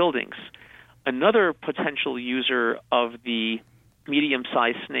 collapsed buildings. Another potential user of the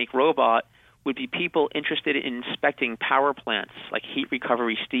medium-sized snake robot would be people interested in inspecting power plants like heat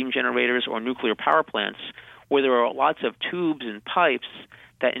recovery steam generators or nuclear power plants where there are lots of tubes and pipes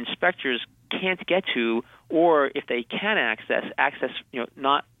that inspectors can't get to, or if they can access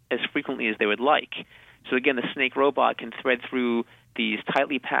not as frequently as they would like. So again, the snake robot can thread through these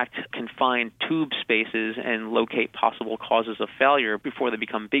tightly packed, confined tube spaces and locate possible causes of failure before they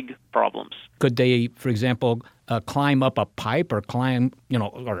become big problems. Could they, for example, climb up a pipe or climb,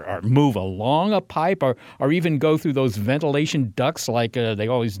 or move along a pipe or even go through those ventilation ducts like they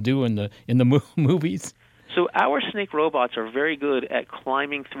always do in the movies? So our snake robots are very good at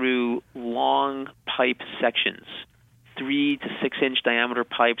climbing through long pipe sections, 3 to 6 inch diameter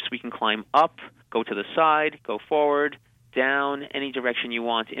pipes. We can climb up, go to the side, go forward, down, any direction you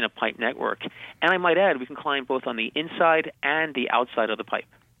want in a pipe network. And I might add, we can climb both on the inside and the outside of the pipe.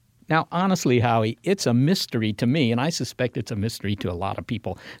 Now, honestly, Howie, it's a mystery to me, and I suspect it's a mystery to a lot of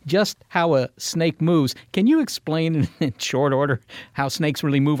people, just how a snake moves. Can you explain in short order how snakes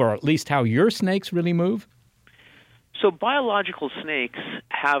really move, or at least how your snakes really move? So biological snakes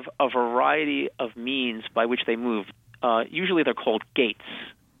have a variety of means by which they move. Usually they're called gaits.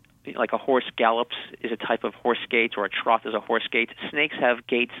 Like a horse gallops is a type of horse gait, or a trot is a horse gait. Snakes have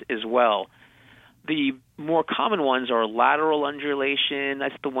gaits as well. The more common ones are lateral undulation.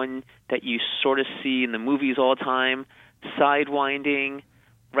 That's the one that you sort of see in the movies all the time. Sidewinding,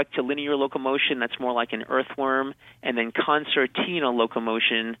 rectilinear locomotion, that's more like an earthworm. And then concertina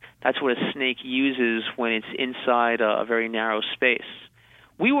locomotion, that's what a snake uses when it's inside a very narrow space.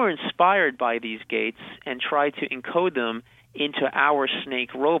 We were inspired by these gaits and tried to encode them into our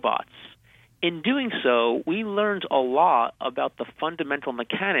snake robots. In doing so, we learned a lot about the fundamental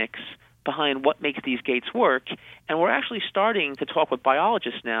mechanics behind what makes these gaits work, and we're actually starting to talk with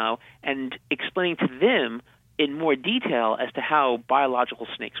biologists now and explaining to them in more detail as to how biological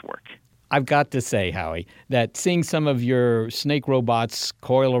snakes work. I've got to say, Howie, that seeing some of your snake robots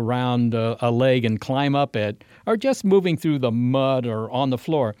coil around a leg and climb up it, or just moving through the mud or on the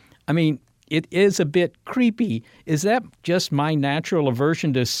floor, I mean, it is a bit creepy. Is that just my natural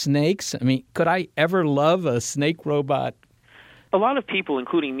aversion to snakes? I mean, could I ever love a snake robot? A lot of people,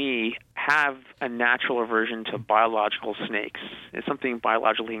 including me, have a natural aversion to biological snakes. It's something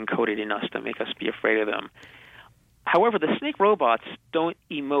biologically encoded in us to make us be afraid of them. However, the snake robots don't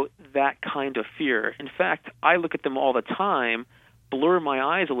emote that kind of fear. In fact, I look at them all the time, blur my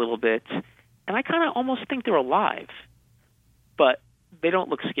eyes a little bit, and I kind of almost think they're alive. But they don't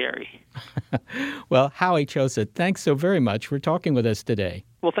look scary. Well, Howie Choset, thanks so very much for talking with us today.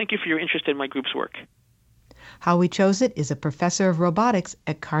 Well, thank you for your interest in my group's work. Howie Choset is a professor of robotics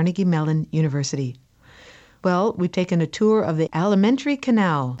at Carnegie Mellon University. Well, we've taken a tour of the Alimentary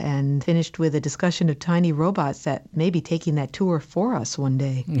Canal and finished with a discussion of tiny robots that may be taking that tour for us one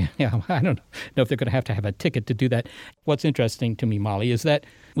day. Yeah, I don't know if they're going to have a ticket to do that. What's interesting to me, Molly, is that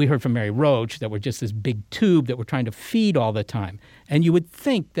we heard from Mary Roach that we're just this big tube that we're trying to feed all the time. And you would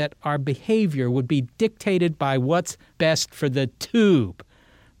think that our behavior would be dictated by what's best for the tube.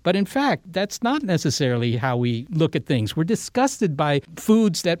 But in fact, that's not necessarily how we look at things. We're disgusted by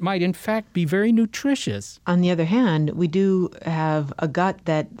foods that might in fact be very nutritious. On the other hand, we do have a gut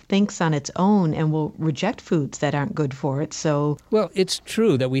that thinks on its own and will reject foods that aren't good for it. So, well, it's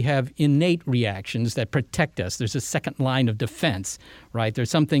true that we have innate reactions that protect us. There's a second line of defense, right? There's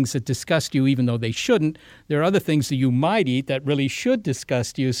some things that disgust you even though they shouldn't. There are other things that you might eat that really should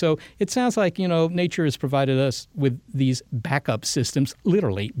disgust you. So it sounds like, nature has provided us with these backup systems,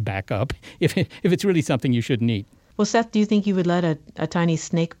 literally backup, if it's really something you shouldn't eat. Well, Seth, do you think you would let a tiny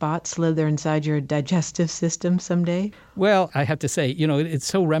snake bot slither inside your digestive system someday? Well, I have to say, it's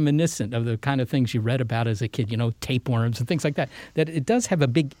so reminiscent of the kind of things you read about as a kid, tapeworms and things like that it does have a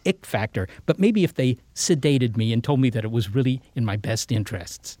big ick factor. But maybe if they sedated me and told me that it was really in my best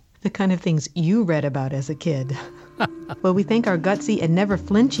interests. The kind of things you read about as a kid. Well, we thank our gutsy and never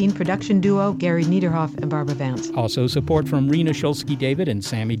flinching production duo, Gary Niederhoff and Barbara Vance. Also support from Rena Shulsky-David and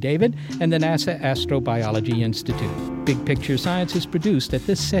Sammy David and the NASA Astrobiology Institute. Big Picture Science is produced at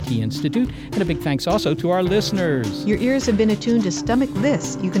the SETI Institute. And a big thanks also to our listeners. Your ears have been attuned to Stomach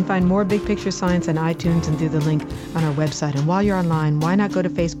This. You can find more Big Picture Science on iTunes and through the link on our website. And while you're online, why not go to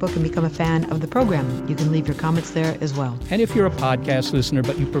Facebook and become a fan of the program? You can leave your comments there as well. And if you're a podcast listener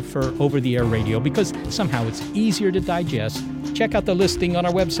but you prefer over-the-air radio because somehow it's easier to digest, check out the listing on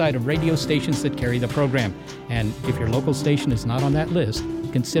our website of radio stations that carry the program. And if your local station is not on that list,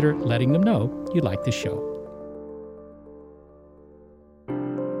 consider letting them know you like the show.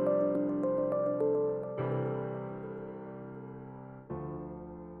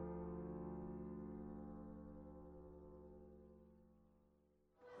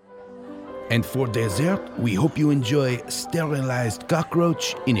 And for dessert, we hope you enjoy sterilized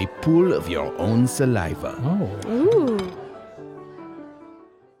cockroach in a pool of your own saliva. Oh. Ooh.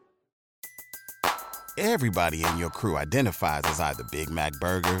 Everybody in your crew identifies as either Big Mac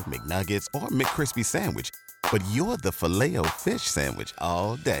Burger, McNuggets, or McCrispy Sandwich. But you're the Filet-O-Fish Sandwich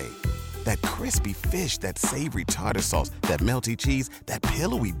all day. That crispy fish, that savory tartar sauce, that melty cheese, that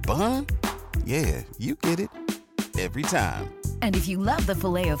pillowy bun. Yeah, you get it. Every time. And if you love the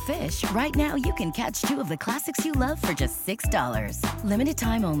Filet-O-Fish, right now you can catch two of the classics you love for just $6. Limited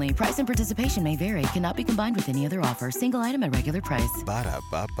time only. Price and participation may vary. Cannot be combined with any other offer. Single item at regular price.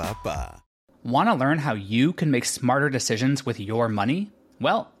 Ba-da-ba-ba-ba. Want to learn how you can make smarter decisions with your money?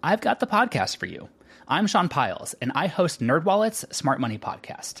 Well, I've got the podcast for you. I'm Sean Piles, and I host NerdWallet's Smart Money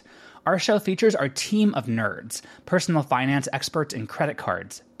Podcast. Our show features our team of nerds, personal finance experts in credit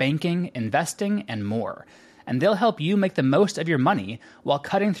cards, banking, investing, and more. And they'll help you make the most of your money while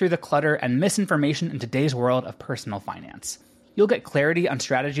cutting through the clutter and misinformation in today's world of personal finance. You'll get clarity on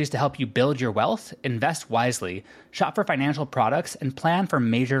strategies to help you build your wealth, invest wisely, shop for financial products, and plan for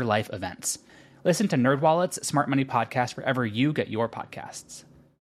major life events. Listen to NerdWallet's Smart Money Podcast wherever you get your podcasts.